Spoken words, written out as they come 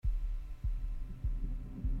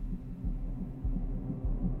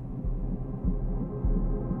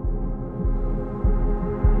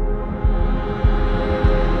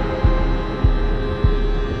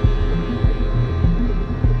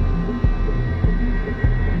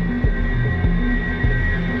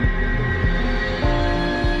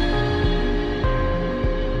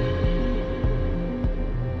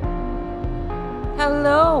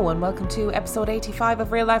and welcome to episode 85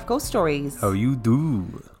 of Real Life Ghost Stories. How you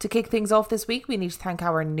do? To kick things off this week, we need to thank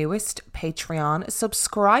our newest Patreon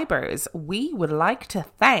subscribers. We would like to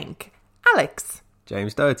thank Alex,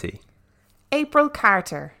 James Doherty, April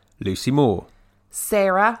Carter, Lucy Moore,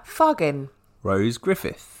 Sarah Foggin, Rose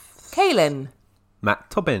Griffith, Kaylin, Matt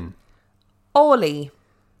Tobin, Ollie,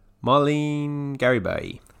 Marlene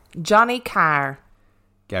Garibay, Johnny Carr,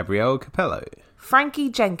 Gabrielle Capello, Frankie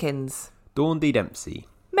Jenkins, Dawn D. Dempsey,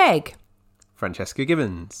 Meg, Francesca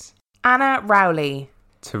Gibbons, Anna Rowley,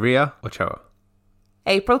 Taria Ochoa,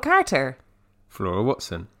 April Carter, Flora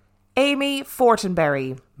Watson, Amy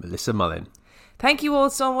Fortenberry, Melissa Mullin. Thank you all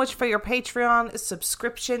so much for your Patreon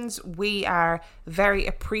subscriptions. We are very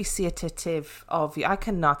appreciative of you. I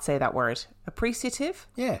cannot say that word. Appreciative?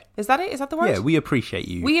 Yeah. Is that it? Is that the word? Yeah, we appreciate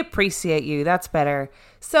you. We appreciate you. That's better.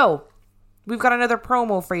 So, we've got another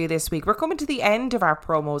promo for you this week. We're coming to the end of our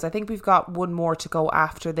promos. I think we've got one more to go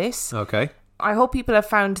after this. Okay. I hope people have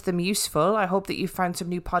found them useful. I hope that you've found some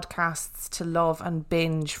new podcasts to love and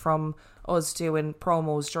binge from us doing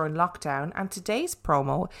promos during lockdown. And today's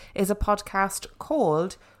promo is a podcast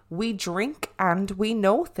called We Drink and We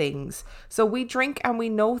Know Things. So We Drink and We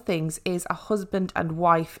Know Things is a husband and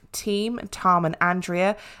wife team, Tom and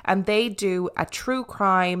Andrea, and they do a true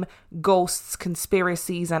crime, ghosts,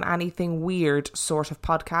 conspiracies and anything weird sort of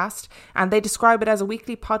podcast. And they describe it as a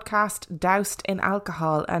weekly podcast doused in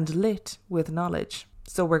alcohol and lit with knowledge.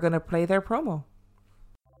 So we're going to play their promo.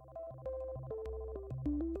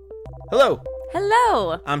 Hello,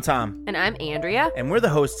 Hello, I'm Tom, and I'm Andrea, and we're the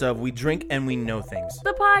hosts of We Drink and We Know Things.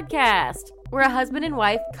 the podcast. We're a husband and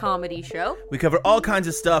wife comedy show. We cover all kinds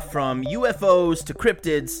of stuff from UFOs to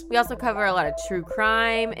cryptids, We also cover a lot of true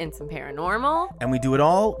crime and some paranormal. and we do it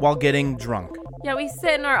all while getting drunk. Yeah, we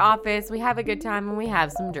sit in our office, we have a good time, and we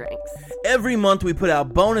have some drinks. Every month we put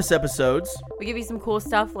out bonus episodes, We give you some cool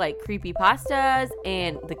stuff like creepypastas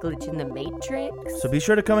and the glitch in the matrix. so be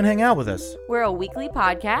sure to come and hang out with us. We're a weekly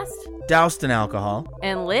podcast Doused in alcohol.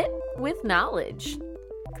 and lit with knowledge.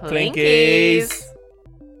 Clinkies.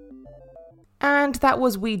 And that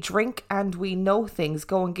was We Drink and We Know Things.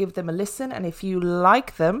 Go and give them a listen. And if you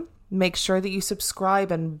like them, make sure that you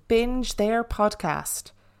subscribe and binge their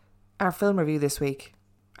podcast. Our film review this week.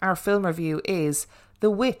 Our film review is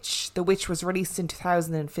The Witch. The Witch was released in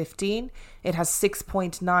 2015. It has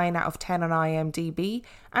 6.9 out of 10 on IMDb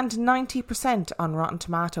and 90% on Rotten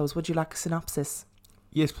Tomatoes. Would you like a synopsis?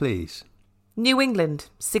 Yes, please. New England,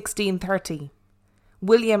 1630.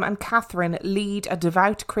 William and Catherine lead a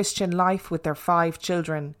devout Christian life with their 5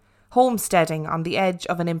 children, homesteading on the edge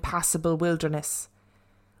of an impassable wilderness.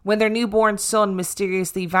 When their newborn son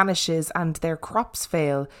mysteriously vanishes and their crops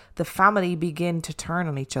fail, the family begin to turn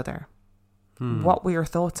on each other. What were your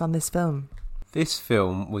thoughts on this film? This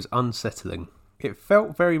film was unsettling. It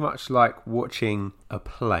felt very much like watching a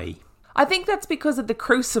play. I think that's because of the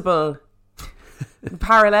Crucible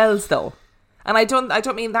parallels, though. And I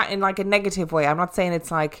don't mean that in like a negative way. I'm not saying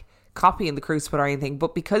it's like copying the Crucible or anything,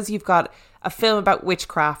 but because you've got a film about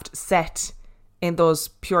witchcraft set in those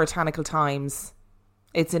puritanical times,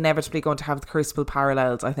 it's inevitably going to have the Crucible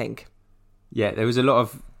parallels, I think. Yeah, there was a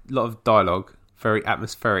lot of dialogue, very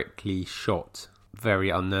atmospherically shot, very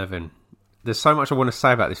unnerving. There's so much I want to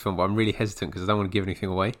say about this film, but I'm really hesitant because I don't want to give anything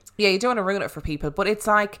away. Yeah, you don't want to ruin it for people, but it's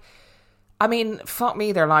like, I mean, fuck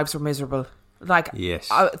me, their lives were miserable. Like, Yes.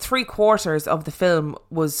 3/4 of the film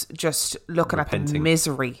was just looking at the Repenting.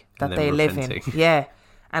 misery that And then they live in. repenting. Yeah.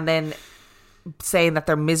 And then saying that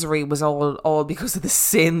their misery was all because of the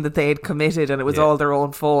sin that they had committed and it was Yeah. all their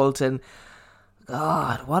own fault. And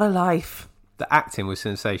God, what a life. The acting was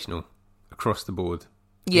sensational across the board.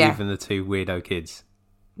 Yeah. Even the 2 weirdo kids.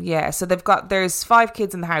 Yeah, so there's 5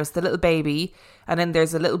 kids in the house, the little baby, and then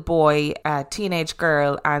there's a little boy, a teenage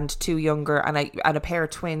girl, and 2 younger, and a pair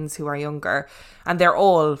of twins who are younger, and they're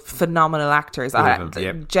all phenomenal actors. All of them,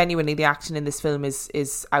 yep. Genuinely, the acting in this film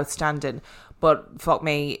is outstanding. But fuck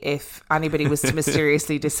me, if anybody was to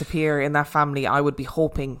mysteriously disappear in that family, I would be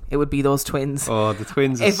hoping it would be those twins. Oh, the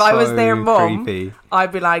twins are If so I was their mum, creepy.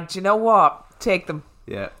 I'd be like, do you know what? Take them.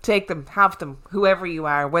 Yeah. Take them, have them, whoever you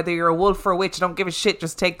are, whether you're a wolf or a witch, don't give a shit,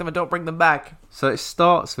 just take them and don't bring them back. So it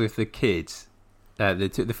starts with the kids.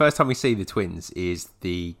 The first time we see the twins is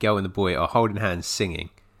the girl and the boy are holding hands singing,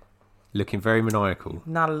 looking very maniacal.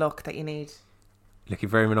 Not a look that you need. Looking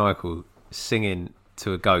very maniacal, singing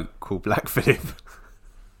to a goat called Black Phillip.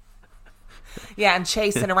 Yeah, and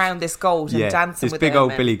chasing around this goat and dancing this with big him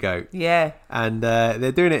old and- billy goat. Yeah. And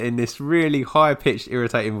they're doing it in this really high-pitched,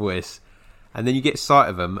 irritating voice. And then you get sight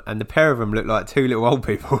of them, and the pair of them look like 2 little old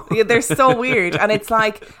people. Yeah, they're so weird. And it's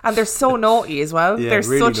like, and they're so naughty as well. Yeah, they're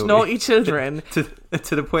really such naughty. naughty children.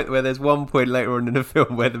 To the point where there's one point later on in the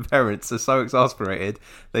film where the parents are so exasperated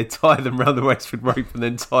they tie them round the waist with rope and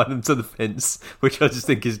then tie them to the fence, which I just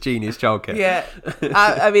think is genius childcare. Yeah.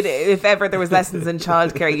 I mean, if ever there was lessons in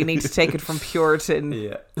childcare, you need to take it from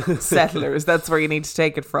Puritan settlers. That's where you need to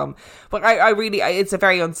take it from. But I really, it's a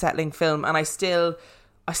very unsettling film, and I still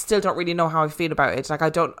don't really know how I feel about it. Like,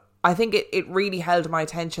 I think it really held my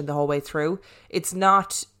attention the whole way through. It's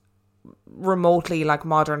not remotely like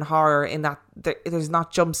modern horror in that there's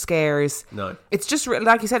not jump scares. No. It's just,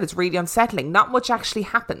 like you said, it's really unsettling. Not much actually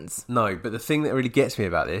happens. No, but the thing that really gets me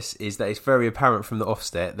about this is that it's very apparent from the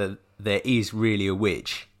offset that there is really a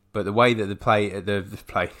witch. But the way that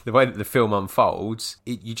the way that the film unfolds,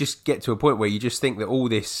 you just get to a point where you just think that all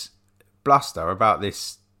this bluster about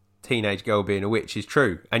this teenage girl being a witch is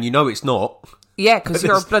true, and you know it's not. Yeah, because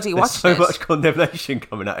you're bloody watching so it. So much condemnation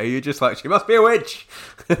coming at you. You're just like, she must be a witch.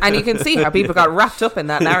 And you can see how people got wrapped up in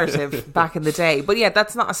that narrative back in the day. But yeah,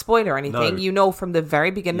 that's not a spoiler or anything. No. You know from the very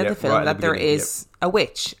beginning of the film that there is yep. a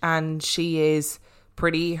witch, and she is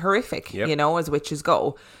pretty horrific, yep. you know, as witches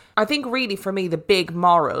go. I think really for me, the big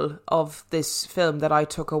moral of this film that I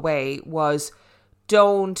took away was,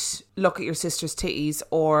 don't look at your sister's titties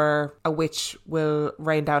or a witch will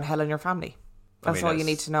rain down hell on your family. That's all you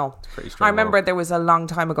need to know. I remember there was a long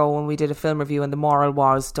time ago when we did a film review and the moral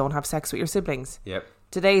was, don't have sex with your siblings. Yep.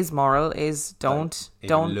 Today's moral is don't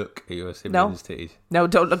look at your siblings' titties. No,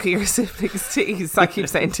 don't look at your siblings' titties. I keep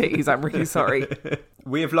saying titties. I'm really sorry.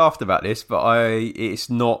 We have laughed about this, but it's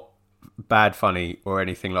not bad funny or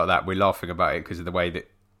anything like that. We're laughing about it because of the way that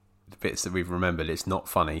the bits that we've remembered. It's not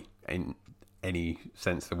funny in any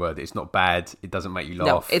sense of the word. It's not bad. It doesn't make you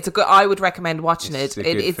laugh. No, it's a good. I would recommend watching it's it.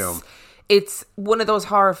 A good film. It's one of those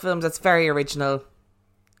horror films that's very original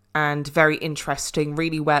and very interesting,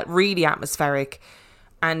 really atmospheric,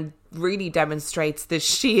 and really demonstrates the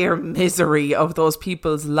sheer misery of those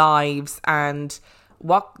people's lives and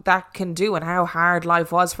what that can do and how hard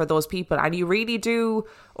life was for those people. And you really do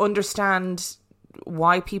understand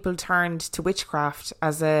why people turned to witchcraft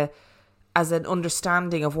as an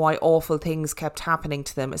understanding of why awful things kept happening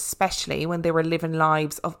to them, especially when they were living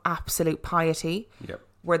lives of absolute piety. Yep.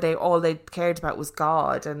 Where all they cared about was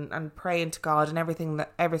God and praying to God, and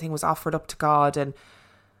everything was offered up to God, and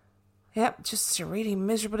yeah, just a really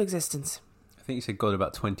miserable existence. I think you said God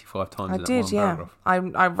about 25 times. I in did, that one yeah. paragraph.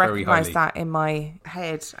 I recognised that in my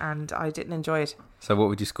head, and I didn't enjoy it. So, what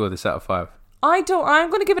would you score this out of 5? I'm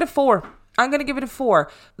going to give it a 4. I'm going to give it a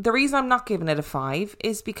 4. The reason I'm not giving it a 5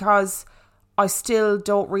 is because I still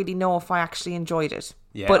don't really know if I actually enjoyed it.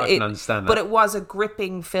 Yeah, but I can understand that. But it was a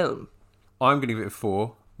gripping film. I'm going to give it a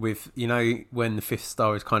 4 with, when the 5th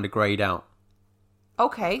star is kind of greyed out.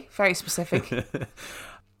 Okay, very specific.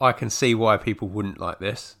 I can see why people wouldn't like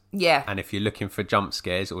this. Yeah. And if you're looking for jump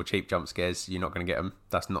scares or cheap jump scares, you're not going to get them.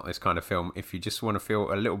 That's not this kind of film. If you just want to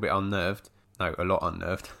feel a little bit unnerved, a lot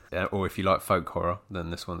unnerved, or if you like folk horror, then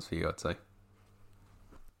this one's for you, I'd say.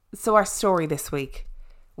 So our story this week,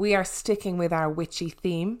 we are sticking with our witchy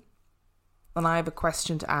theme. And I have a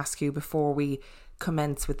question to ask you before we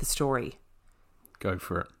commence with the story. Go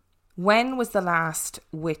for it. When was the last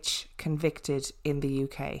witch convicted in the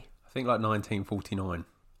UK? I think like 1949.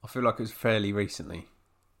 I feel like it was fairly recently.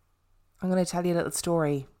 I'm going to tell you a little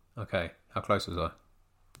story. Okay. How close was I?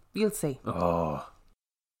 You'll see. Oh.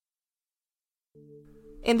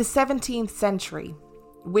 In the 17th century,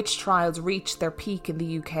 witch trials reached their peak in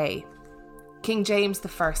the UK. King James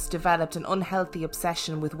I developed an unhealthy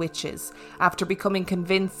obsession with witches after becoming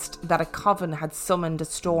convinced that a coven had summoned a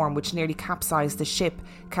storm which nearly capsized the ship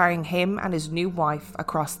carrying him and his new wife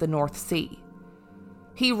across the North Sea.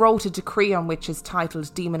 He wrote a decree on witches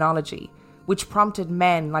titled Demonology, which prompted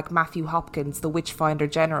men like Matthew Hopkins, the Witchfinder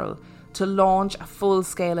General, to launch a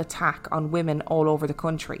full-scale attack on women all over the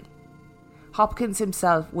country. Hopkins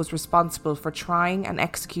himself was responsible for trying and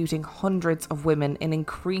executing hundreds of women in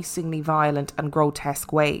increasingly violent and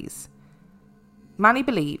grotesque ways. Many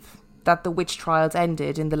believe that the witch trials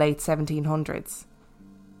ended in the late 1700s.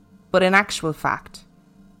 But in actual fact,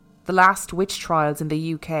 the last witch trials in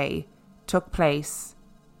the UK took place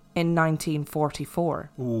in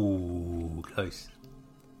 1944. Ooh, close.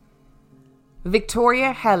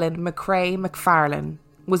 Victoria Helen McCrae McFarlane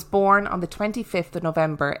was born on the 25th of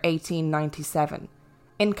November 1897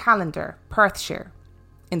 in Callander, Perthshire,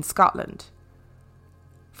 in Scotland.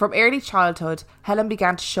 From early childhood, Helen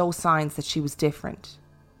began to show signs that she was different.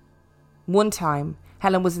 One time,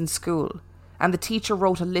 Helen was in school and the teacher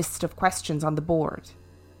wrote a list of questions on the board.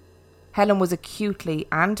 Helen was acutely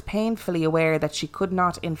and painfully aware that she could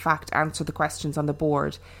not in fact answer the questions on the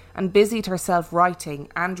board and busied herself writing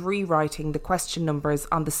and rewriting the question numbers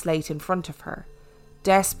on the slate in front of her,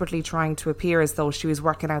 desperately trying to appear as though she was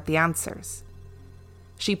working out the answers.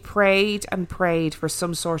 She prayed and prayed for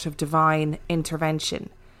some sort of divine intervention,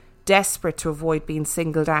 desperate to avoid being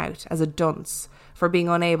singled out as a dunce for being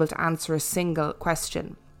unable to answer a single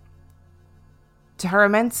question. To her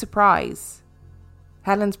immense surprise,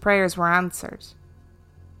 Helen's prayers were answered,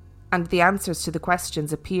 and the answers to the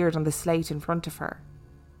questions appeared on the slate in front of her.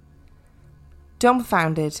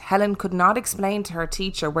 Dumbfounded, Helen could not explain to her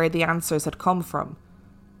teacher where the answers had come from,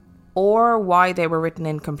 or why they were written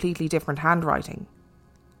in completely different handwriting.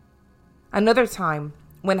 Another time,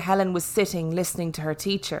 when Helen was sitting listening to her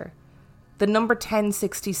teacher, the number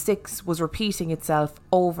 1066 was repeating itself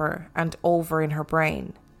over and over in her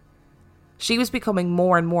brain. She was becoming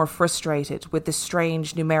more and more frustrated with this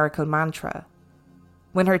strange numerical mantra,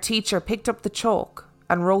 when her teacher picked up the chalk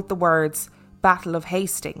and wrote the words Battle of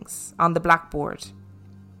Hastings on the blackboard,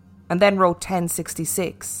 and then wrote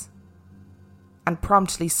 1066, and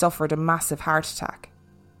promptly suffered a massive heart attack.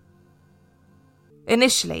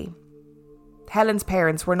 Initially, Helen's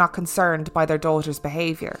parents were not concerned by their daughter's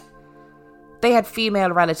behaviour. They had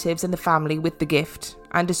female relatives in the family with the gift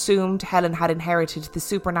and assumed Helen had inherited the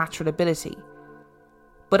supernatural ability.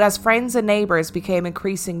 But as friends and neighbours became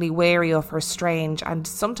increasingly wary of her strange and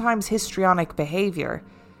sometimes histrionic behaviour,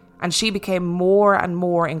 and she became more and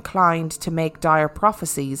more inclined to make dire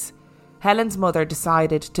prophecies, Helen's mother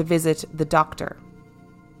decided to visit the doctor.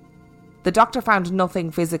 The doctor found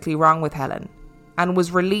nothing physically wrong with Helen, and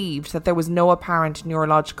was relieved that there was no apparent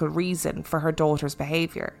neurological reason for her daughter's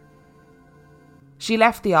behaviour. She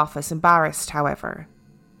left the office embarrassed, however,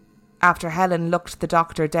 after Helen looked the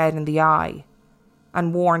doctor dead in the eye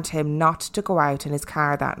and warned him not to go out in his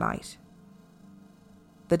car that night.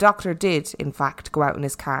 The doctor did, in fact, go out in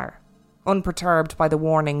his car, unperturbed by the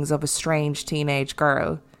warnings of a strange teenage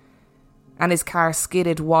girl, and his car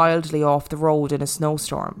skidded wildly off the road in a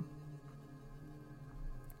snowstorm.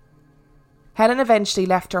 Helen eventually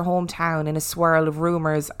left her hometown in a swirl of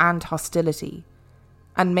rumours and hostility,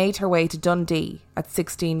 and made her way to Dundee at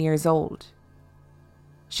 16 years old.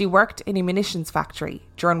 She worked in a munitions factory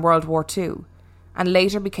during World War II, and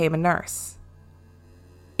later became a nurse.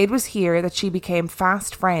 It was here that she became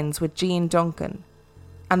fast friends with Jean Duncan,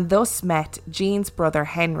 and thus met Jean's brother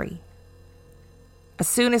Henry. As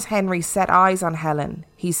soon as Henry set eyes on Helen,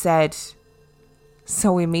 he said,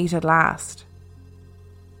 "So we meet at last."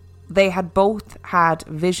 They had both had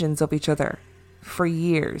visions of each other for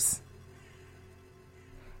years.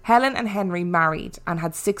 Helen and Henry married and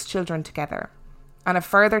had 6 children together, and a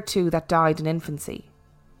further 2 that died in infancy.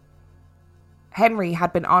 Henry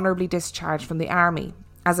had been honourably discharged from the army,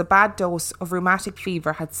 as a bad dose of rheumatic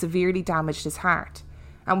fever had severely damaged his heart,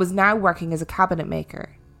 and was now working as a cabinet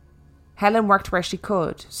maker. Helen worked where she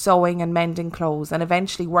could, sewing and mending clothes, and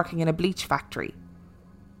eventually working in a bleach factory.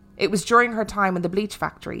 It was during her time in the bleach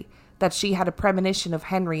factory that she had a premonition of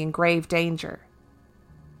Henry in grave danger.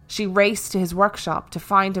 She raced to his workshop to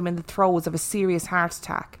find him in the throes of a serious heart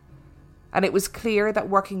attack, and it was clear that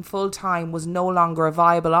working full-time was no longer a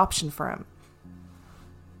viable option for him.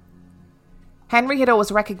 Henry had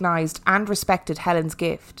always recognised and respected Helen's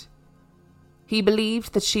gift. He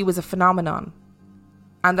believed that she was a phenomenon,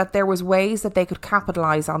 and that there was ways that they could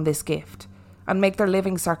capitalise on this gift and make their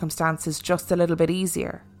living circumstances just a little bit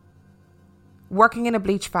easier. Working in a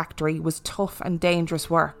bleach factory was tough and dangerous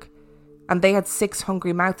work, and they had 6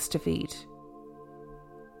 hungry mouths to feed.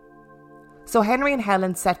 So Henry and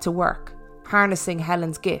Helen set to work, harnessing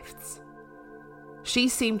Helen's gifts. She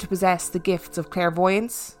seemed to possess the gifts of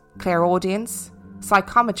clairvoyance, clairaudience,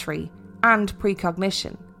 psychometry, and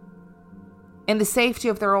precognition. In the safety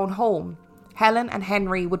of their own home, Helen and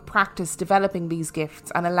Henry would practice developing these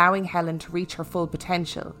gifts and allowing Helen to reach her full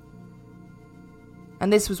potential.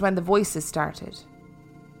 And this was when the voices started.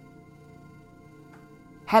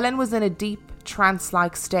 Helen was in a deep,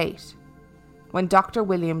 trance-like state when Dr.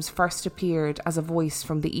 Williams first appeared as a voice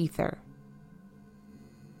from the ether.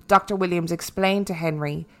 Dr. Williams explained to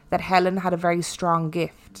Henry that Helen had a very strong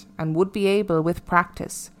gift and would be able, with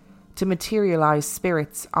practice, to materialise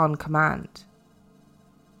spirits on command.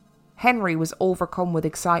 Henry was overcome with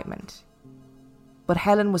excitement, but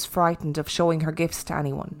Helen was frightened of showing her gifts to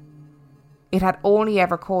anyone. It had only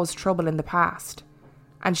ever caused trouble in the past,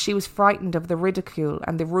 and she was frightened of the ridicule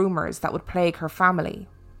and the rumours that would plague her family.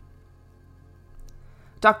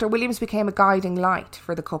 Dr. Williams became a guiding light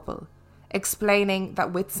for the couple, explaining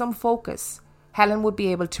that with some focus, Helen would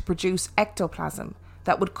be able to produce ectoplasm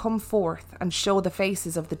that would come forth and show the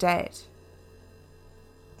faces of the dead.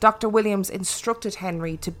 Dr. Williams instructed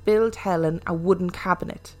Henry to build Helen a wooden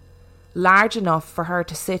cabinet, large enough for her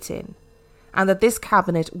to sit in, and that this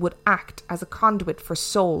cabinet would act as a conduit for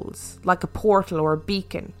souls, like a portal or a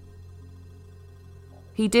beacon.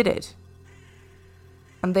 He did it,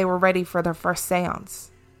 and they were ready for their first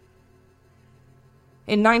seance.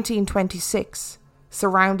 In 1926,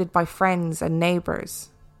 surrounded by friends and neighbours,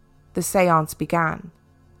 the seance began.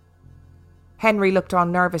 Henry looked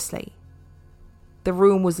on nervously. The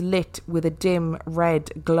room was lit with a dim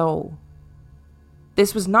red glow.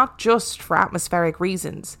 This was not just for atmospheric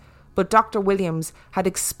reasons, but Dr. Williams had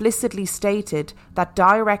explicitly stated that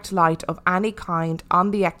direct light of any kind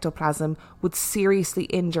on the ectoplasm would seriously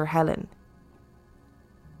injure Helen.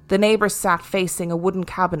 The neighbours sat facing a wooden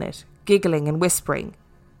cabinet, giggling and whispering,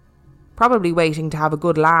 probably waiting to have a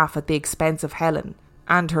good laugh at the expense of Helen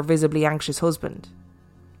and her visibly anxious husband.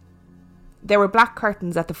 There were black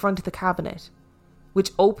curtains at the front of the cabinet,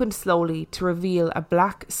 which opened slowly to reveal a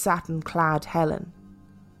black satin-clad Helen.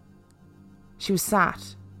 She was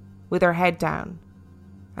sat, with her head down,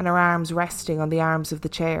 and her arms resting on the arms of the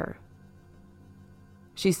chair.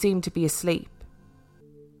 She seemed to be asleep.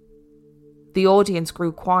 The audience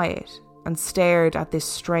grew quiet and stared at this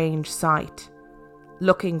strange sight,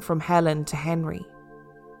 looking from Helen to Henry.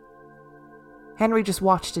 Henry just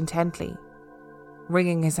watched intently,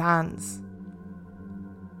 wringing his hands.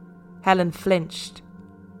 Helen flinched,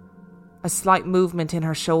 a slight movement in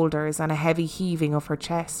her shoulders and a heavy heaving of her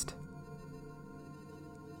chest.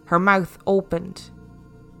 Her mouth opened,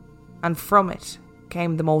 and from it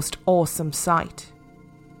came the most awesome sight.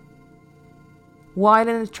 While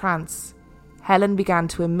in a trance, Helen began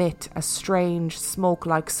to emit a strange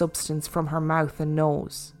smoke-like substance from her mouth and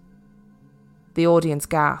nose. The audience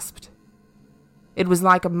gasped. It was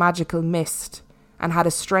like a magical mist and had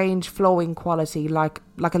a strange flowing quality like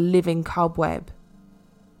a living cobweb.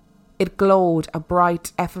 It glowed a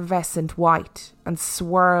bright effervescent white and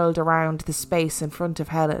swirled around the space in front of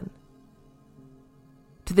Helen.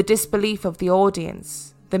 To the disbelief of the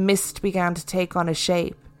audience, the mist began to take on a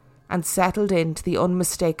shape and settled into the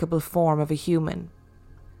unmistakable form of a human.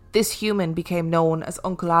 This human became known as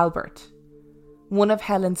Uncle Albert, one of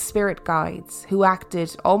Helen's spirit guides who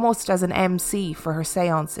acted almost as an MC for her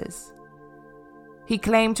seances. He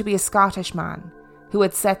claimed to be a Scottish man who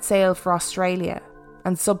had set sail for Australia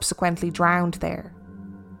and subsequently drowned there.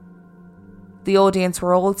 The audience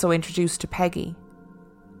were also introduced to Peggy,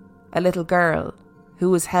 a little girl who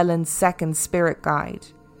was Helen's second spirit guide,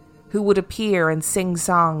 who would appear and sing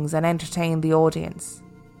songs and entertain the audience.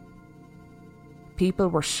 People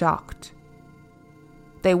were shocked.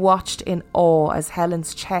 They watched in awe as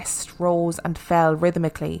Helen's chest rose and fell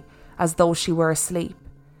rhythmically as though she were asleep,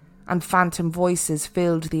 and phantom voices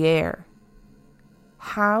filled the air.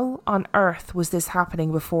 How on earth was this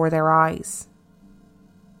happening before their eyes?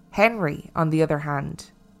 Henry, on the other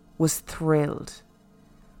hand, was thrilled.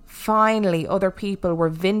 Finally, other people were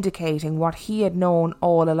vindicating what he had known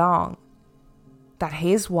all along, that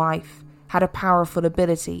his wife had a powerful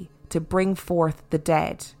ability to bring forth the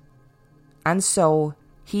dead, and so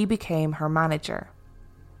he became her manager.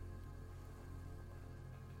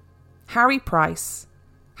 Harry Price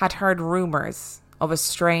had heard rumours of a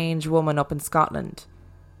strange woman up in Scotland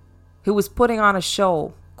who was putting on a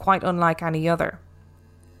show quite unlike any other.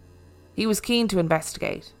 He was keen to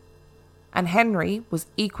investigate, and Henry was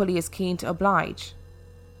equally as keen to oblige.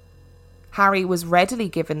 Harry was readily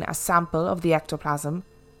given a sample of the ectoplasm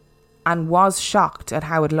and was shocked at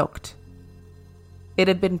how it looked. It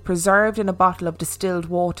had been preserved in a bottle of distilled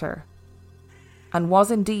water and was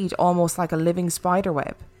indeed almost like a living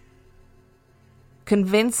spiderweb.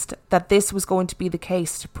 Convinced that this was going to be the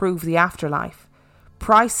case to prove the afterlife,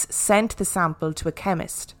 Price sent the sample to a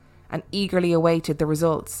chemist and eagerly awaited the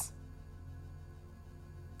results.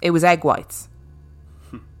 It was egg whites,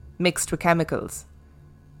 mixed with chemicals,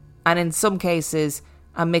 and in some cases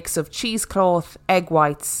a mix of cheesecloth, egg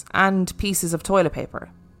whites and pieces of toilet paper.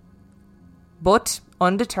 But,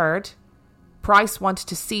 undeterred, Price wanted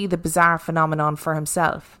to see the bizarre phenomenon for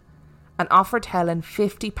himself and offered Helen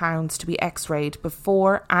 £50 to be x-rayed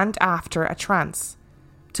before and after a trance,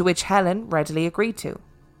 to which Helen readily agreed to.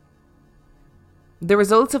 The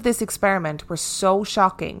results of this experiment were so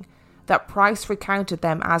shocking that Price recounted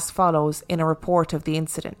them as follows in a report of the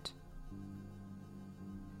incident.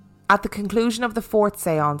 At the conclusion of the fourth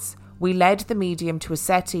séance, we led the medium to a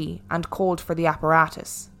settee and called for the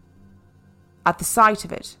apparatus. At the sight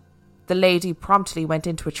of it, the lady promptly went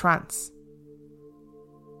into a trance.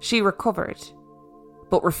 She recovered,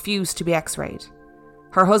 but refused to be x-rayed.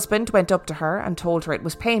 Her husband went up to her and told her it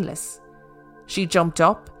was painless. She jumped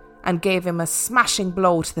up and gave him a smashing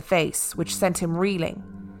blow to the face, which sent him reeling.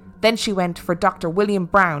 Then she went for Dr. William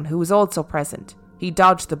Brown, who was also present. He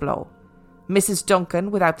dodged the blow, Mrs.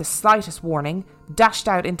 Duncan, without the slightest warning, dashed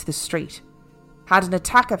out into the street, had an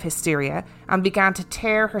attack of hysteria, and began to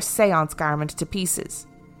tear her séance garment to pieces.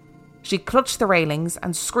 She clutched the railings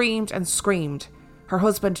and screamed and screamed. Her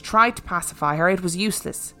husband tried to pacify her. It was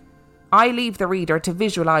useless. I leave the reader to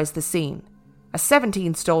visualise the scene. A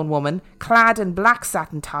 17-stone woman, clad in black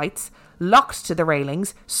satin tights, locked to the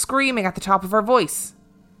railings, screaming at the top of her voice.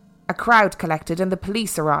 A crowd collected and the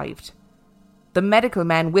police arrived. The medical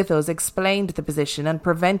men with us explained the position and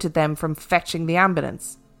prevented them from fetching the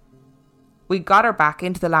ambulance. We got her back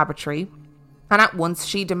into the laboratory, and at once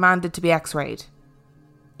she demanded to be x-rayed.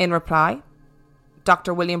 In reply,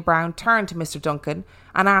 Dr. William Brown turned to Mr. Duncan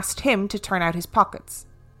and asked him to turn out his pockets.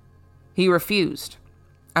 He refused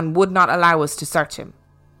and would not allow us to search him.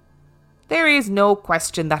 There is no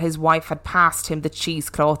question that his wife had passed him the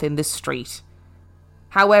cheesecloth in the street.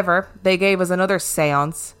 However, they gave us another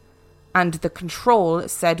séance, and the control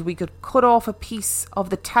said we could cut off a piece of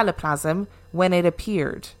the teleplasm when it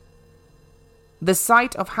appeared. The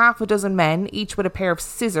sight of half a dozen men, each with a pair of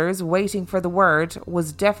scissors waiting for the word,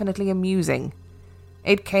 was definitely amusing.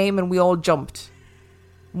 It came and we all jumped.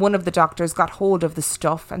 One of the doctors got hold of the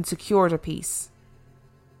stuff and secured a piece.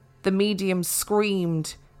 The medium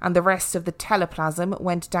screamed and the rest of the teleplasm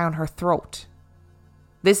went down her throat.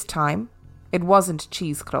 This time, it wasn't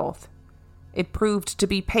cheesecloth. It proved to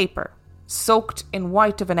be paper, soaked in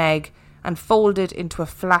white of an egg and folded into a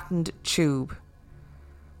flattened tube.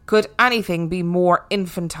 Could anything be more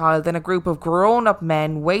infantile than a group of grown-up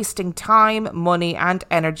men wasting time, money and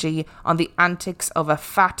energy on the antics of a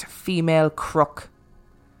fat female crook?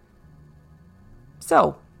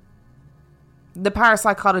 So, the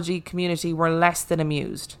parapsychology community were less than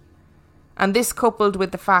amused. And this, coupled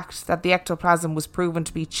with the fact that the ectoplasm was proven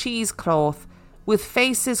to be cheesecloth with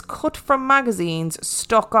faces cut from magazines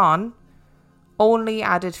stuck on, only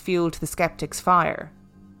added fuel to the skeptics' fire.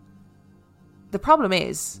 The problem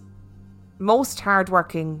is, most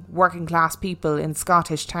hard-working, working-class people in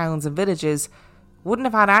Scottish towns and villages wouldn't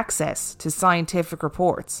have had access to scientific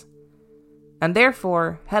reports. And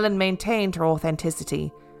therefore, Helen maintained her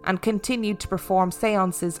authenticity and continued to perform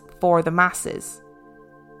séances for the masses.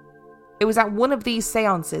 It was at one of these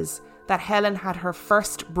séances that Helen had her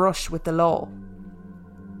first brush with the law.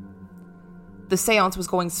 The séance was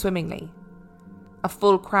going swimmingly. A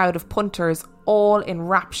full crowd of punters, all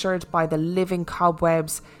enraptured by the living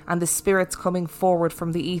cobwebs and the spirits coming forward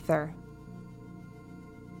from the ether.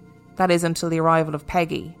 That is until the arrival of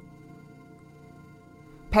Peggy.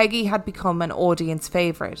 Peggy had become an audience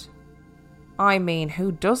favourite. I mean,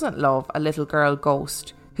 who doesn't love a little girl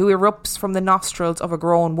ghost who erupts from the nostrils of a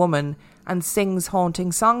grown woman and sings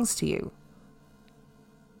haunting songs to you?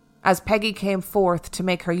 As Peggy came forth to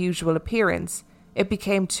make her usual appearance, it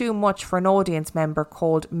became too much for an audience member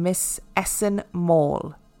called Miss Essen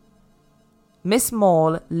Maule. Miss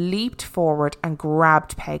Maule leaped forward and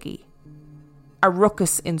grabbed Peggy. A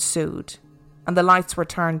ruckus ensued, and the lights were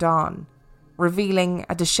turned on, revealing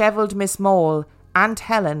a dishevelled Miss Maule and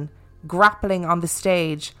Helen grappling on the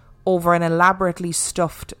stage over an elaborately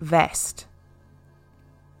stuffed vest.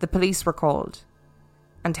 The police were called,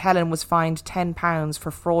 and Helen was fined £10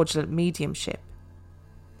 for fraudulent mediumship.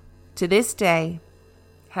 To this day,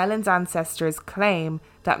 Helen's ancestors claim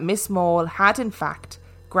that Miss Maule had in fact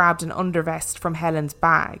grabbed an undervest from Helen's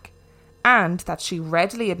bag, and that she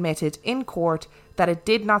readily admitted in court that it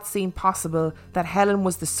did not seem possible that Helen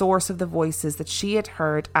was the source of the voices that she had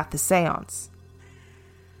heard at the séance.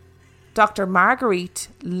 Dr. Marguerite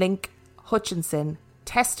Link Hutchinson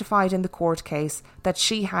testified in the court case that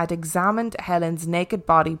she had examined Helen's naked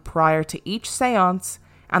body prior to each séance,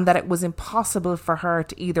 and that it was impossible for her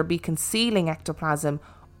to either be concealing ectoplasm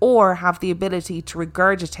or have the ability to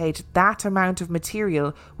regurgitate that amount of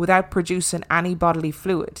material without producing any bodily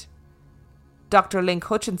fluid. Dr. Link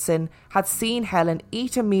Hutchinson had seen Helen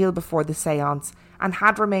eat a meal before the séance and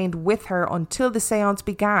had remained with her until the séance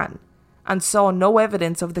began, and saw no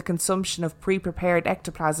evidence of the consumption of pre-prepared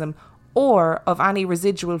ectoplasm or of any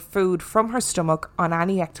residual food from her stomach on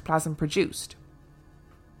any ectoplasm produced.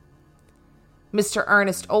 Mr.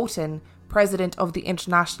 Ernest Oughton, president of the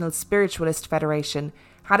International Spiritualist Federation,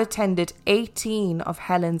 had attended 18 of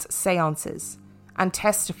Helen's séances and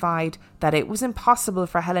testified that it was impossible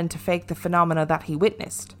for Helen to fake the phenomena that he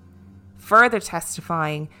witnessed, further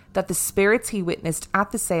testifying that the spirits he witnessed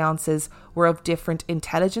at the séances were of different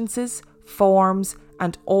intelligences, forms,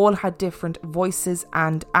 and all had different voices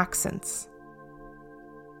and accents.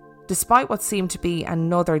 Despite what seemed to be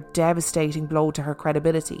another devastating blow to her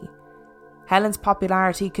credibility, Helen's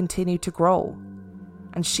popularity continued to grow,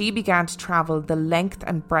 and she began to travel the length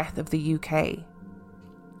and breadth of the UK.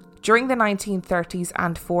 During the 1930s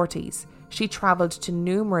and 40s, she travelled to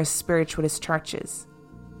numerous spiritualist churches.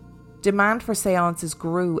 Demand for seances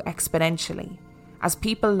grew exponentially as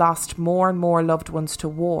people lost more and more loved ones to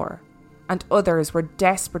war, and others were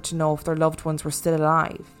desperate to know if their loved ones were still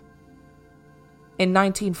alive. In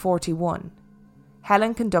 1941,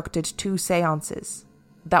 Helen conducted 2 seances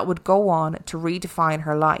that would go on to redefine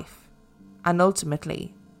her life and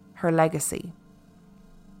ultimately her legacy.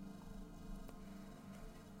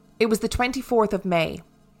 It was the 24th of May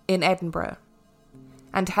in Edinburgh,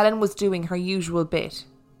 and Helen was doing her usual bit,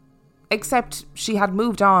 except she had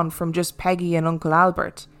moved on from just Peggy and Uncle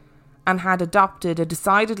Albert and had adopted a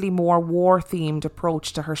decidedly more war-themed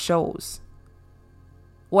approach to her shows.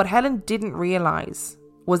 What Helen didn't realise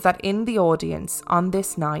was that in the audience on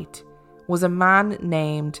this night was a man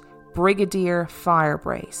named Brigadier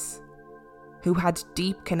Firebrace, who had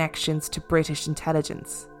deep connections to British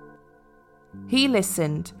intelligence. He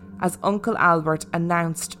listened as Uncle Albert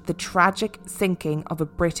announced the tragic sinking of a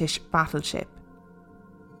British battleship.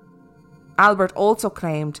 Albert also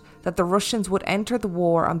claimed that the Russians would enter the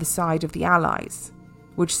war on the side of the Allies,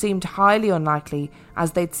 which seemed highly unlikely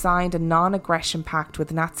as they'd signed a non-aggression pact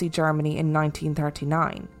with Nazi Germany in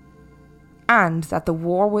 1939, and that the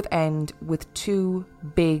war would end with 2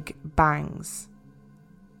 big bangs.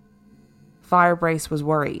 Firebrace was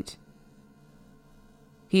worried.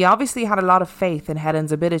 He obviously had a lot of faith in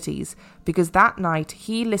Helen's abilities, because that night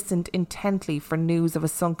he listened intently for news of a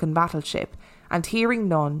sunken battleship, and hearing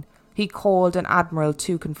none, he called an admiral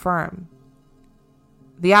to confirm.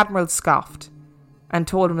 The admiral scoffed and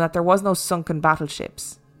told him that there was no sunken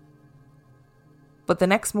battleships. But the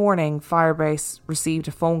next morning, Firebrace received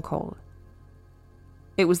a phone call.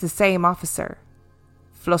 It was the same officer,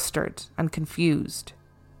 flustered and confused.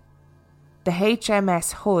 The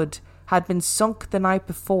HMS Hood had been sunk the night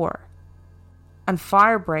before, and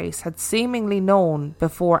Firebrace had seemingly known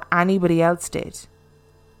before anybody else did.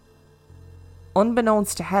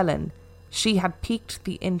 Unbeknownst to Helen, she had piqued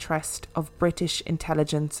the interest of British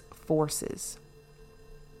intelligence forces.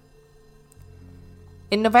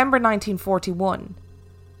 In November 1941,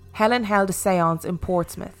 Helen held a séance in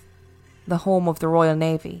Portsmouth, the home of the Royal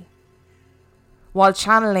Navy. While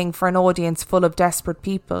channeling for an audience full of desperate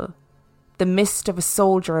people, the mist of a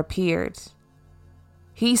soldier appeared.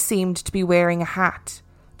 He seemed to be wearing a hat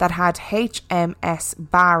that had HMS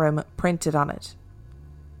Barham printed on it.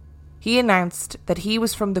 He announced that he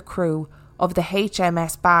was from the crew of the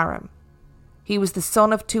HMS Barham. He was the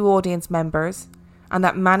son of 2 audience members, and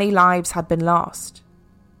that many lives had been lost.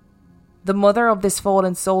 The mother of this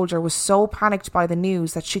fallen soldier was so panicked by the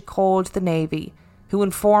news that she called the Navy, who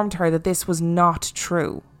informed her that this was not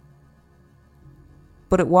true.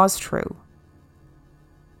 But it was true.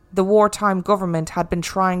 The wartime government had been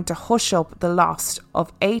trying to hush up the loss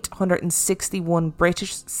of 861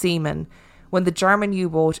 British seamen when the German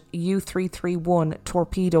U-boat U-331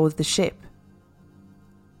 torpedoed the ship.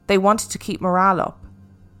 They wanted to keep morale up,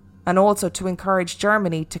 and also to encourage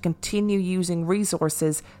Germany to continue using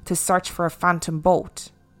resources to search for a phantom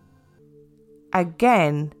boat.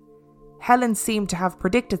 Again, Helen seemed to have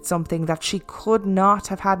predicted something that she could not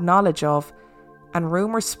have had knowledge of, and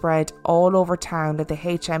rumours spread all over town that the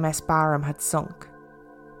HMS Barham had sunk.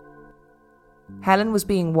 Helen was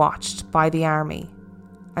being watched by the army,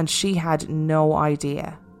 and she had no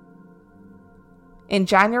idea. In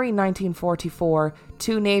January 1944,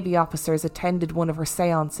 2 Navy officers attended one of her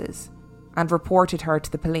séances and reported her to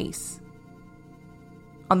the police.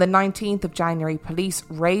 On the 19th of January, police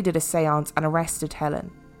raided a séance and arrested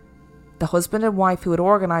Helen, the husband and wife who had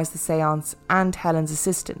organised the séance, and Helen's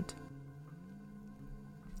assistant.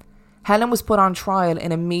 Helen was put on trial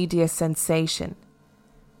in a media sensation.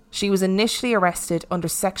 She was initially arrested under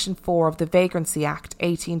Section 4 of the Vagrancy Act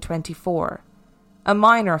 1824, a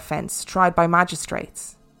minor offence tried by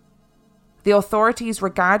magistrates. The authorities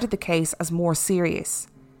regarded the case as more serious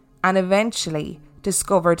and eventually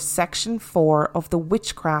discovered Section 4 of the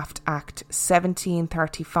Witchcraft Act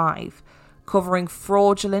 1735, covering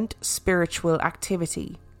fraudulent spiritual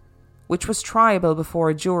activity, which was triable before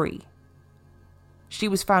a jury. She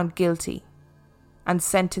was found guilty and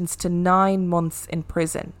sentenced to 9 months in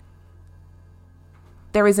prison.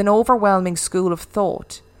 There is an overwhelming school of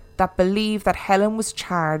thought that believe that Helen was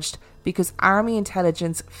charged because Army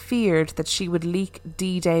intelligence feared that she would leak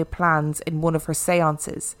D-Day plans in one of her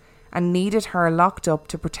séances and needed her locked up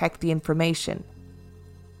to protect the information.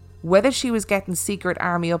 Whether she was getting secret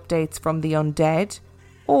Army updates from the undead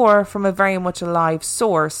or from a very much alive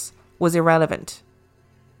source was irrelevant.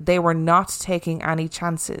 They were not taking any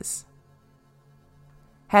chances.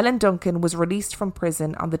 Helen Duncan was released from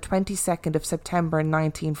prison on the 22nd of September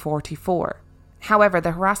 1944. However,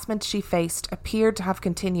 the harassment she faced appeared to have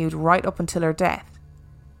continued right up until her death.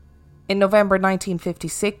 In November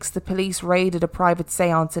 1956, the police raided a private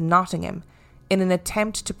séance in Nottingham in an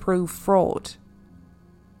attempt to prove fraud.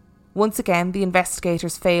 Once again, the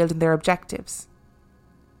investigators failed in their objectives.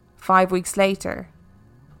 5 weeks later,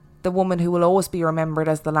 the woman who will always be remembered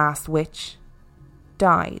as the last witch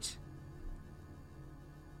died.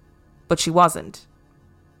 But she wasn't.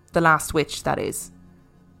 The last witch, that is.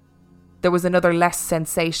 There was another less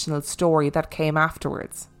sensational story that came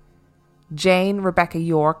afterwards. Jane Rebecca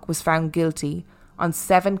York was found guilty on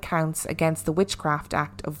 7 counts against the Witchcraft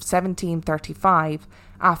Act of 1735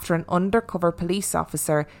 after an undercover police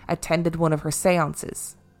officer attended one of her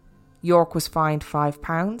séances. York was fined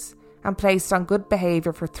 £5 and placed on good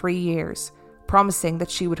behaviour for 3 years, promising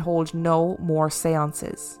that she would hold no more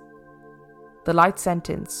séances. The light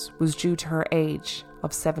sentence was due to her age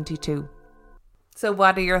of 72. So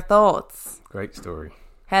what are your thoughts? Great story.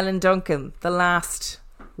 Helen Duncan, the last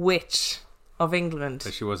witch of England.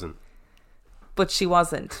 But she wasn't. But she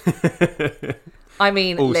wasn't. I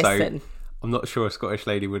mean, Also, listen. I'm not sure a Scottish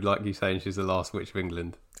lady would like you saying she's the last witch of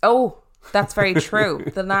England. Oh, that's very true.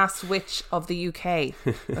 The last witch of the UK.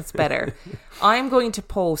 That's better. I'm going to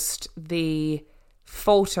post the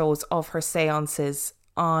photos of her seances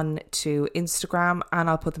onto Instagram, and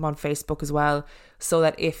I'll put them on Facebook as well, so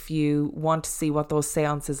that if you want to see what those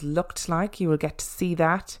seances looked like, you will get to see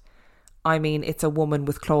that. I mean, it's a woman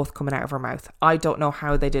with cloth coming out of her mouth. I don't know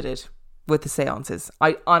how they did it with the seances.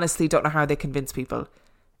 I honestly don't know how they convince people.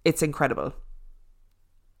 It's incredible.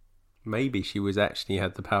 Maybe she was actually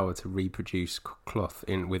had the power to reproduce cloth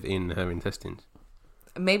within her intestines.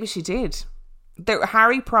 Maybe she did.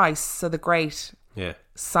 Harry Price, so the great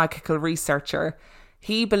psychical researcher,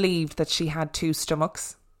 he believed that she had 2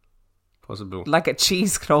 stomachs. Possible. Like a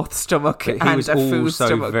cheesecloth stomach but and a food he was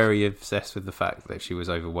also stomach. very obsessed with the fact that she was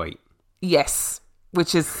overweight. Yes,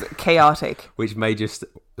 which is chaotic. Which may just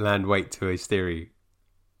land weight to his theory.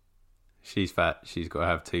 She's fat, she's got to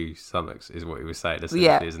have 2 stomachs, is what he was saying,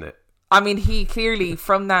 essentially, isn't it? I mean, he clearly,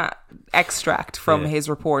 from that extract from his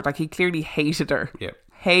report, like, he clearly hated her. Yep.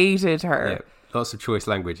 Hated her. Yep. Lots of choice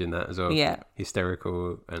language in that as well. Yeah.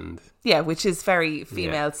 Hysterical and... Yeah, which is very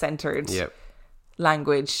female-centred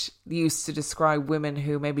language used to describe women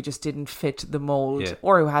who maybe just didn't fit the mould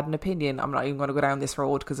or who had an opinion. I'm not even going to go down this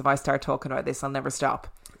road because if I start talking about this, I'll never stop.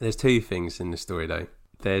 There's 2 things in the story, though.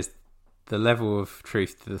 There's the level of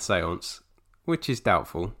truth to the seance, which is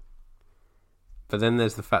doubtful. But then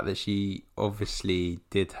there's the fact that she obviously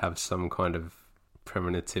did have some kind of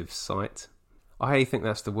premonitive sight. I think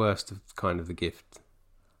that's the worst of kind of the gift.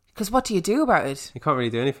 Because what do you do about it? You can't really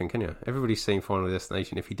do anything, can you? Everybody's seen Final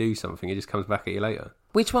Destination. If you do something, it just comes back at you later.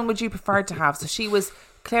 Which one would you prefer to have? So she was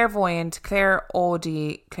clairvoyant, clair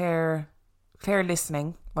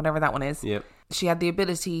listening, whatever that one is. Yep. She had the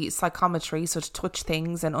ability psychometry, so to touch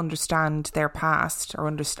things and understand their past or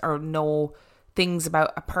know things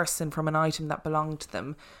about a person from an item that belonged to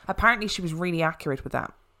them. Apparently she was really accurate with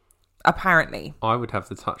that. Apparently. I would have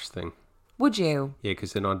the touch thing. Would you? Yeah,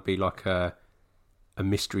 because then I'd be like a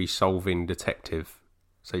mystery solving detective.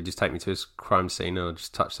 So you just take me to this crime scene and I'll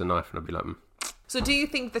just touch the knife and I'd be like... So do you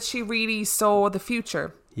think that she really saw the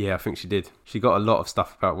future? Yeah, I think she did. She got a lot of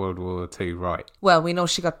stuff about World War II right. Well, we know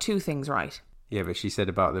she got 2 things right. Yeah, but she said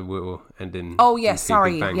about the war ending... Oh, yes, in 2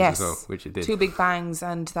 big bangs yes. as well, which it did. 2 big bangs,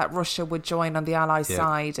 and that Russia would join on the Allies'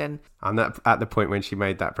 side. And that, at the point when she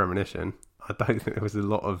made that premonition, I don't think there was a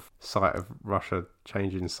lot of sight of Russia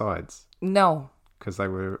changing sides. No. Because they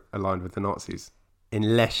were aligned with the Nazis.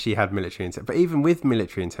 Unless she had military intelligence. But even with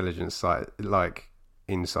military intelligence,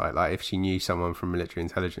 insight, like if she knew someone from military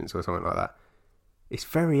intelligence or something like that, it's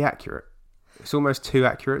very accurate. It's almost too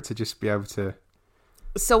accurate to just be able to...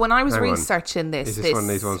 So when I was researching this... Is this one of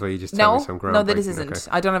these ones where you just tell me some groundbreaking? No, this isn't. Okay.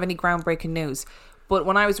 I don't have any groundbreaking news. But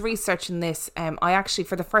when I was researching this, I actually,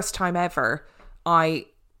 for the first time ever, I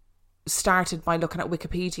started by looking at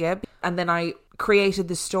Wikipedia, and then I created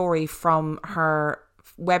the story from her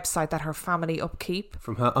website that her family upkeep.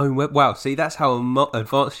 From her own web. Wow, see, that's how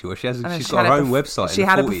advanced she was. She's got her own website. She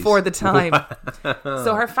had it before the time. Wow.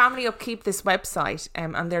 So her family upkeep this website,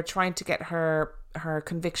 and they're trying to get her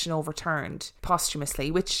conviction overturned posthumously,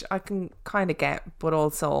 which I can kind of get, but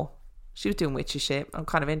also she was doing witchy shit. I'm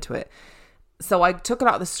kind of into it. So I took a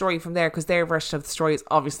lot of the story from there because their version of the story is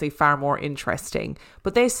obviously far more interesting,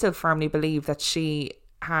 but they still firmly believe that she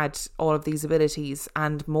had all of these abilities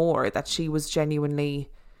and more, that she was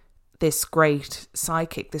genuinely this great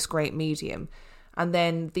psychic, this great medium. And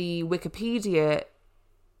then the Wikipedia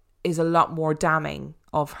is a lot more damning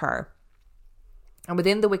of her. And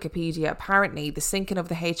within the Wikipedia, apparently the sinking of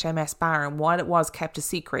the HMS Barham, while it was kept a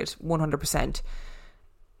secret 100%,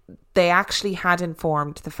 they actually had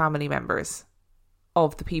informed the family members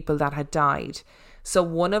of the people that had died. So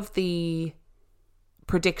one of the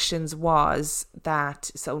predictions was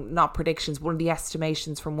that, so not predictions, one of the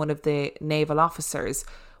estimations from one of the naval officers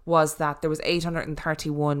was that there was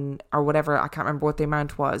 831 or whatever, I can't remember what the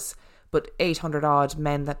amount was, but 800 odd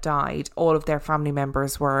men that died. All of their family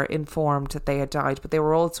members were informed that they had died, but they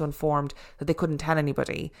were also informed that they couldn't tell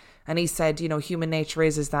anybody. And he said, you know, human nature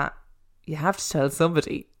is that you have to tell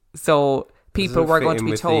somebody. So people were going to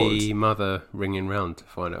be told. The mother ringing round to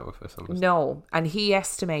find out if something. No, and he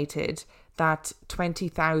estimated that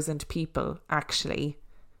 20,000 people actually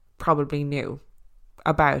probably knew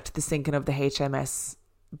about the sinking of the HMS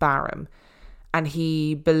Barham, and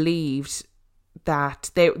he believed that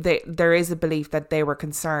there is a belief that they were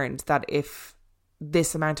concerned that if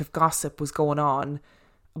this amount of gossip was going on,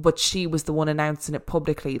 but she was the one announcing it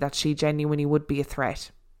publicly, that she genuinely would be a threat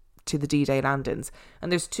to the D-Day landings.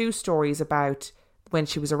 And there's two stories about when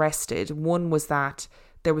she was arrested. One was that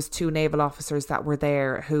there was 2 naval officers that were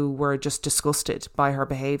there who were just disgusted by her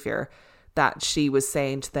behaviour, that she was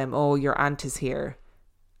saying to them, oh, your aunt is here.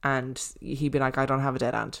 And he'd be like, I don't have a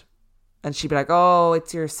dead aunt. And she'd be like, oh,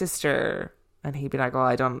 it's your sister. And he'd be like, oh,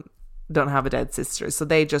 I don't have a dead sister. So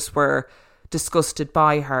they just were disgusted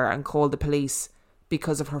by her and called the police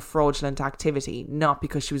because of her fraudulent activity, not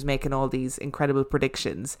because she was making all these incredible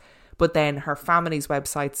predictions. But then her family's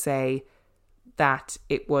website say that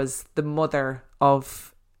it was the mother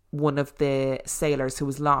of one of the sailors who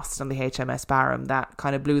was lost on the HMS Barham that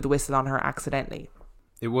kind of blew the whistle on her accidentally.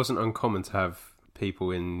 It wasn't uncommon to have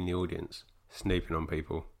people in the audience snooping on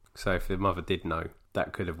people. So if the mother did know,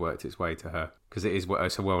 that could have worked its way to her. Because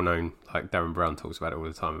it's a well-known, like Darren Brown talks about it all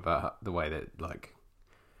the time, about the way that like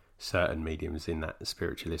certain mediums in that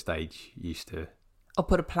spiritualist age used to... Or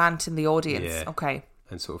put a plant in the audience. Yeah, okay.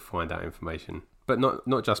 And sort of find out information. But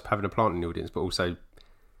not just having a plant in the audience, but also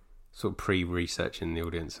sort of pre-researching the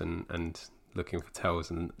audience and looking for tells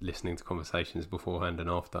and listening to conversations beforehand and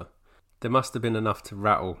after. There must have been enough to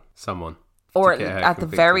rattle someone. Or at the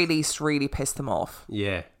very least really piss them off.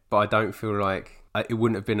 Yeah, but I don't feel like... it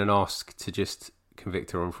wouldn't have been an ask to just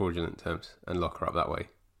convict her on fraudulent terms and lock her up that way.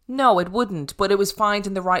 No, it wouldn't. But it was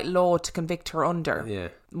finding the right law to convict her under. Yeah,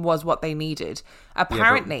 was what they needed.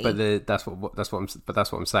 Apparently, that's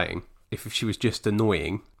what I'm saying. If she was just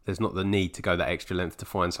annoying, there's not the need to go that extra length to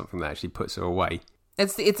find something that actually puts her away.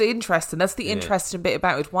 It's interesting. That's the interesting bit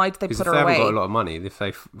about it. Why did they put her away? If they haven't got a lot of money, if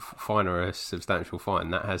they fine her a substantial fine,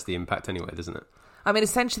 that has the impact anyway, doesn't it? I mean,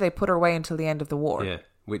 essentially, they put her away until the end of the war. Yeah,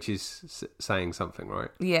 which is saying something, right?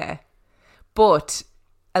 Yeah. But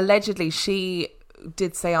allegedly, she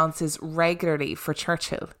did seances regularly for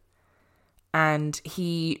Churchill. And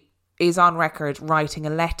he is on record writing a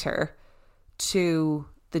letter to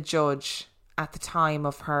the judge at the time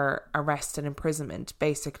of her arrest and imprisonment,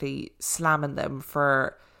 basically slamming them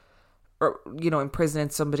for, imprisoning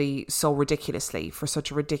somebody so ridiculously for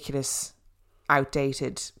such a ridiculous,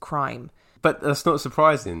 outdated crime. But that's not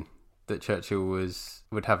surprising that Churchill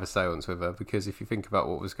would have a seance with her, because if you think about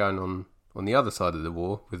what was going on the other side of the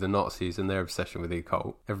war with the Nazis and their obsession with the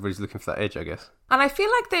occult, everybody's looking for that edge, I guess. And I feel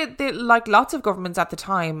like they like lots of governments at the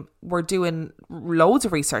time were doing loads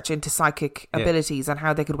of research into psychic abilities and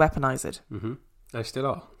how they could weaponize it. Mm-hmm. They still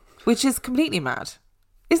are. Which is completely mad.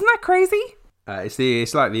 Isn't that crazy?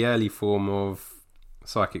 It's like the early form of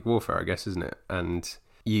psychic warfare, I guess, isn't it? And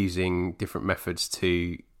using different methods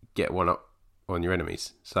to get one up on your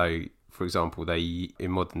enemies. So, for example,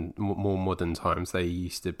 in more modern times, they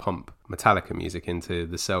used to pump Metallica music into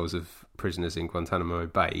the cells of prisoners in Guantanamo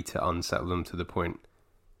Bay to unsettle them to the point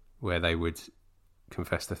where they would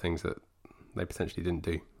confess to things that they potentially didn't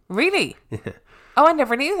do. Really? Yeah. Oh, I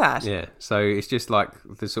never knew that. Yeah. So it's just like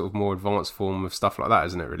the sort of more advanced form of stuff like that,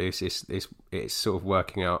 isn't it? Really, it's sort of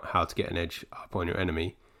working out how to get an edge up on your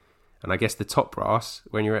enemy. And I guess the top brass,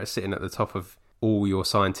 when you're sitting at the top of all your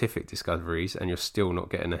scientific discoveries and you're still not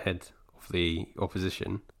getting ahead of the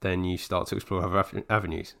opposition, then you start to explore other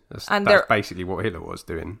avenues. That's basically what Hitler was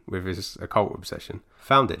doing with his occult obsession.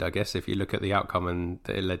 Founded, I guess, if you look at the outcome, and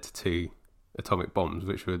that it led to 2 atomic bombs,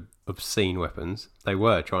 which were obscene weapons. They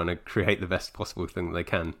were trying to create the best possible thing that they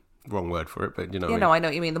can. Wrong word for it, but you know. I know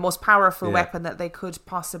what you mean. The most powerful weapon that they could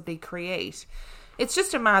possibly create. It's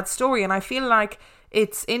just a mad story, and I feel like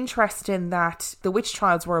it's interesting that the witch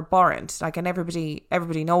trials were abhorrent, like, and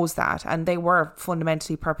everybody knows that, and they were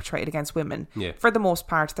fundamentally perpetrated against women. Yeah. For the most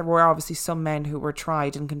part, there were obviously some men who were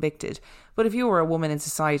tried and convicted. But if you were a woman in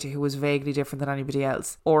society who was vaguely different than anybody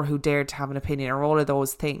else, or who dared to have an opinion, or all of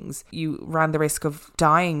those things, you ran the risk of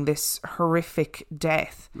dying this horrific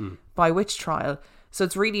death by witch trial. So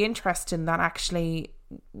it's really interesting that actually,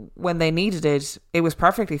 when they needed it, it was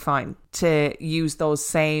perfectly fine to use those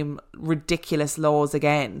same ridiculous laws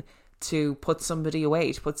again to put somebody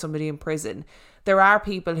away, to put somebody in prison. There are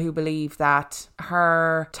people who believe that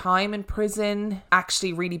her time in prison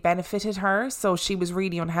actually really benefited her. So she was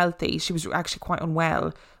really unhealthy. She was actually quite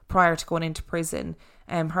unwell prior to going into prison.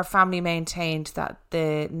 Her family maintained that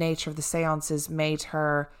the nature of the seances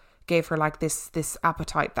gave her like this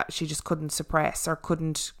appetite that she just couldn't suppress or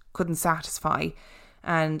couldn't satisfy.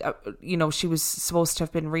 And, she was supposed to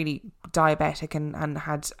have been really diabetic and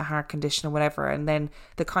had a heart condition or whatever. And then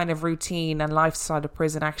the kind of routine and lifestyle of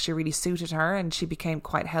prison actually really suited her, and she became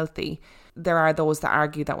quite healthy. There are those that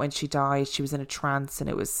argue that when she died, she was in a trance and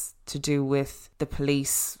it was to do with the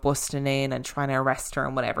police busting in and trying to arrest her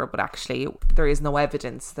and whatever. But actually, there is no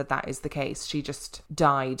evidence that is the case. She just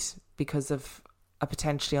died because of a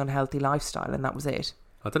potentially unhealthy lifestyle, and that was it.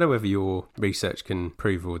 I don't know whether your research can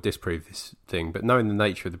prove or disprove this thing, but knowing the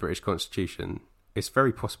nature of the British Constitution, it's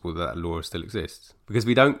very possible that law still exists. Because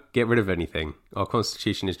we don't get rid of anything. Our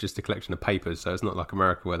Constitution is just a collection of papers, so it's not like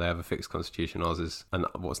America where they have a fixed Constitution. Ours is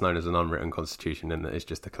what's known as an unwritten Constitution, and it's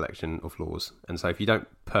just a collection of laws. And so if you don't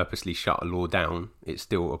purposely shut a law down, it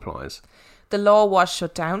still applies. The law was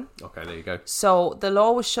shut down. Okay, there you go. So the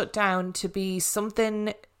law was shut down to be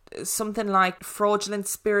something like fraudulent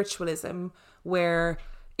spiritualism, where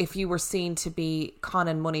if you were seen to be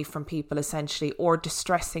conning money from people essentially, or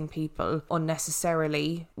distressing people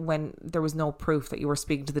unnecessarily when there was no proof that you were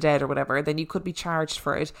speaking to the dead or whatever, then you could be charged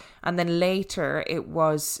for it. And then later it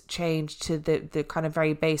was changed to the kind of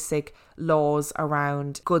very basic laws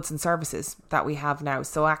around goods and services that we have now.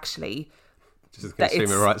 So actually, just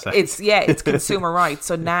Consumer Rights Act. It's consumer rights.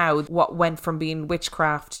 So now what went from being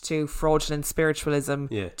witchcraft to fraudulent spiritualism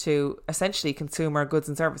to essentially consumer goods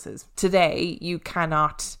and services. Today, you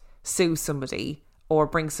cannot sue somebody or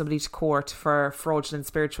bring somebody to court for fraudulent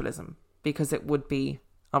spiritualism because it would be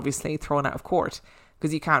obviously thrown out of court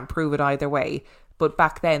because you can't prove it either way. But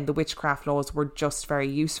back then, the witchcraft laws were just very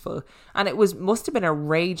useful. And it must have been a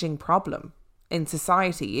raging problem in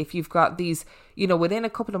society if you've got these, within a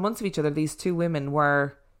couple of months of each other, these two women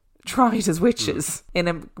were tried as witches in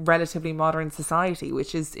a relatively modern society,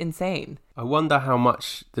 which is insane. I wonder how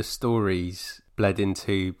much the stories bled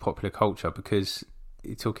into popular culture, because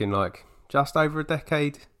you're talking like just over a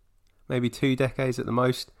decade, maybe 2 decades at the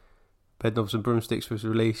most. Bedknobs and Broomsticks was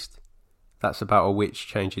released. That's about a witch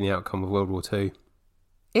changing the outcome of World War II.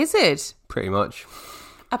 Is it? Pretty much.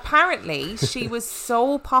 Apparently, she was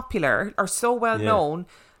so popular or so well known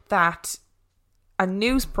that a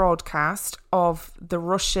news broadcast of the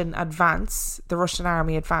Russian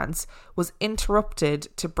army advance, was interrupted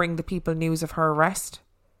to bring the people news of her arrest.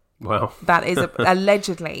 Wow. That is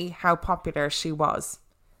allegedly how popular she was.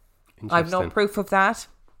 I've no proof of that,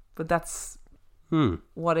 but that's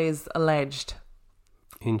what is alleged.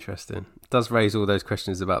 Interesting. It does raise all those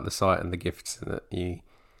questions about the site and the gifts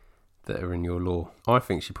that are in your law. I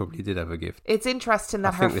think she probably did have a gift. It's interesting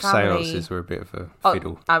that I her think family... the seances were a bit of a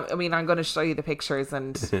fiddle. I'm going to show you the pictures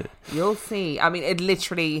and you'll see. I mean, it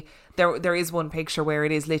literally... There is one picture where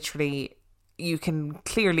it is literally... You can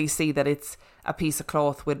clearly see that it's a piece of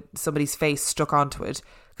cloth with somebody's face stuck onto it.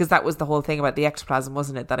 Because that was the whole thing about the ectoplasm,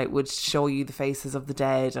 wasn't it? That it would show you the faces of the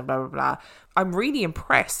dead and blah, blah, blah. I'm really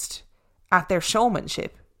impressed at their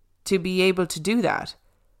showmanship to be able to do that.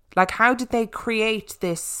 Like, how did they create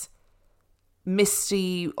this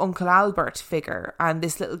misty Uncle Albert figure and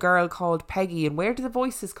this little girl called Peggy, and where do the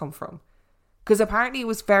voices come from? Because apparently it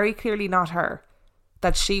was very clearly not her,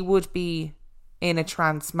 that she would be in a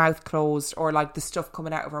trance, mouth closed, or like the stuff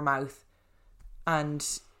coming out of her mouth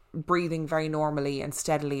and breathing very normally and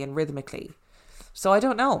steadily and rhythmically. So I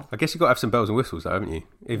don't know. I guess you've got to have some bells and whistles though, haven't you?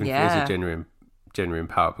 Even if it is a genuine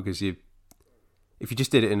power, because if you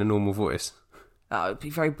just did it in a normal voice, it'd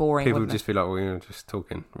be very boring. People would just be like, well, you're just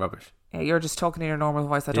talking rubbish. Yeah, you're just talking in your normal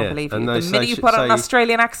voice. I don't believe you. And the minute you put on an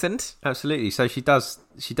Australian accent. Absolutely. So she does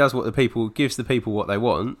what gives the people what they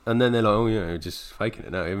want, and then they're like, oh, you're just faking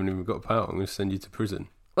it now. You haven't even got power. I'm going to send you to prison.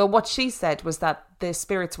 Well, what she said was that the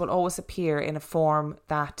spirits will always appear in a form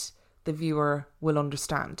that the viewer will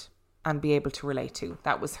understand and be able to relate to.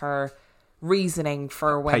 That was her reasoning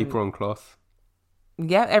for when... Paper on cloth.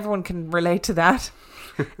 Yeah, everyone can relate to that.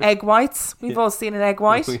 Egg whites. We've all seen an egg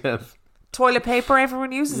white. We have. toilet paper,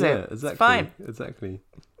 everyone uses it. Exactly. It's fine. Exactly.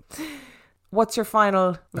 What's your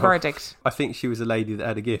final verdict? I think she was a lady that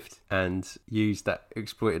had a gift and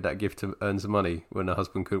exploited that gift to earn some money when her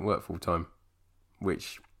husband couldn't work full time.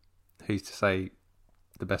 Which, who's to say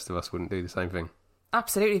the best of us wouldn't do the same thing?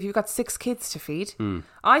 Absolutely. If you've got 6 kids to feed,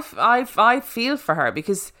 I feel for her,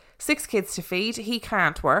 because 6 kids to feed, he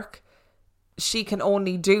can't work. She can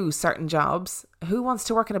only do certain jobs. Who wants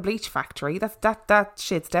to work in a bleach factory? That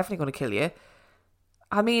shit's definitely going to kill you.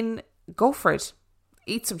 I mean, go for it.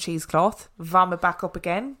 Eat some cheesecloth, vomit back up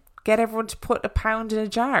again, get everyone to put £1 in a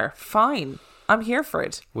jar. Fine. I'm here for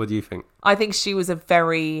it. What do you think? I think she was a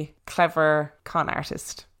very clever con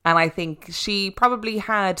artist. And I think she probably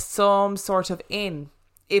had some sort of in.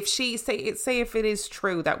 If she, say if it is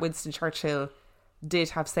true that Winston Churchill did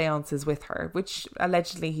have seances with her, which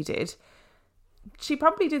allegedly he did, she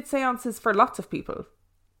probably did seances for lots of people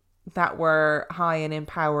that were high and in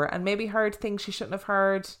power and maybe heard things she shouldn't have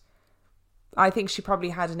heard. I think she probably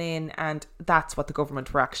had an in, and that's what the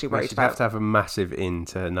government were actually worried She'd about. have to have a massive in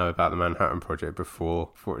to know about the Manhattan Project before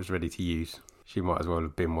it was ready to use. She might as well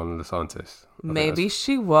have been one of the scientists. Maybe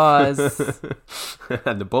she was.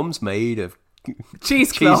 And the bomb's made of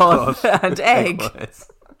cheesecloth and egg.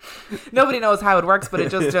 Nobody knows how it works, but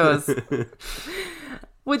it just does.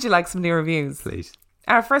 Would you like some new reviews? Please.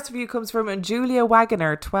 Our first review comes from Julia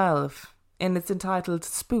Wagoner 12, and it's entitled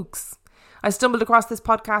Spooks. I stumbled across this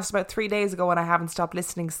podcast about 3 days ago and I haven't stopped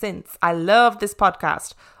listening since. I love this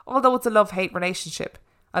podcast, although it's a love-hate relationship.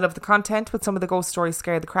 I love the content, but some of the ghost stories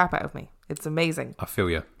scare the crap out of me. It's amazing. I feel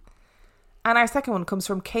you. And our second one comes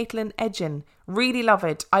from Caitlin Edgin. Really love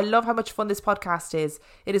it. I love how much fun this podcast is.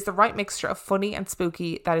 It is the right mixture of funny and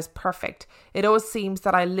spooky that is perfect. It always seems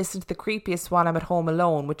that I listen to the creepiest while I'm at home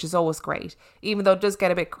alone, which is always great. Even though it does get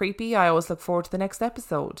a bit creepy, I always look forward to the next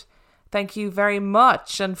episode. Thank you very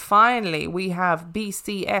much. And finally, we have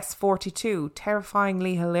BCS42,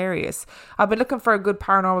 terrifyingly hilarious. I've been looking for a good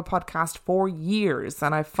paranormal podcast for years,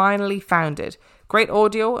 and I finally found it. Great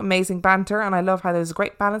audio, amazing banter, and I love how there's a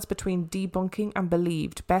great balance between debunking and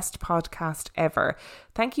believed. Best podcast ever.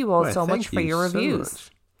 Thank you all so much for your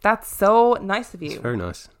reviews. That's so nice of you. It's very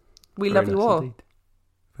nice. We love you all. Indeed.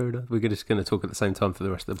 Very nice. We're just going to talk at the same time for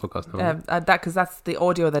the rest of the podcast now. Because that's the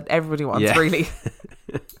audio that everybody wants, really.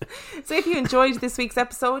 So if you enjoyed this week's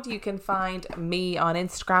episode, you can find me on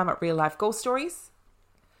Instagram at Real Life Ghost Stories.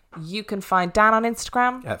 You can find Dan on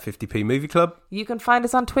Instagram At 50p Movie Club. You can find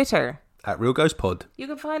us on Twitter At Real Ghost Pod. You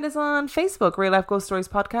can find us on Facebook, Real Life Ghost Stories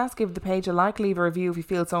Podcast. Give the page a like, leave a review if you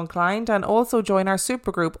feel so inclined, and also join our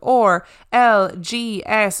supergroup, or LGS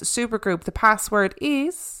supergroup. The password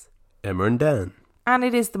is Emma and Dan. And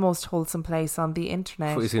it is the most wholesome place on the internet.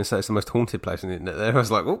 I thought you were going to say it's the most haunted place on the internet there. I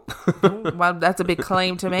was like, oh. Well, that's a big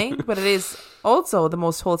claim to make, but it is also the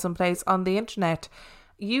most wholesome place on the internet.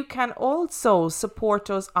 You can also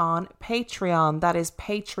support us on Patreon. That is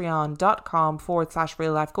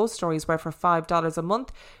patreon.com/Real Life Ghost Stories, where for $5 a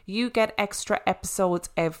month, you get extra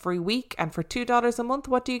episodes every week. And for $2 a month,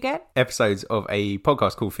 what do you get? Episodes of a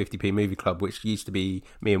podcast called 50p Movie Club, which used to be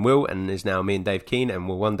me and Will and is now me and Dave Keane, and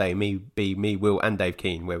will one day be me, Will and Dave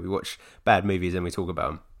Keane, where we watch bad movies and we talk about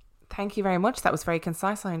them. Thank you very much. That was very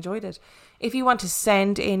concise. I enjoyed it. If you want to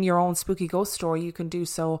send in your own spooky ghost story, you can do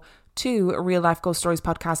so to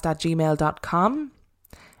reallifeghoststoriespodcast@gmail.com,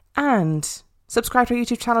 and subscribe to our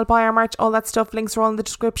YouTube channel, buy our merch, all that stuff. Links are all in the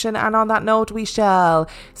description. And on that note, we shall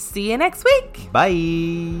see you next week.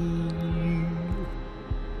 Bye.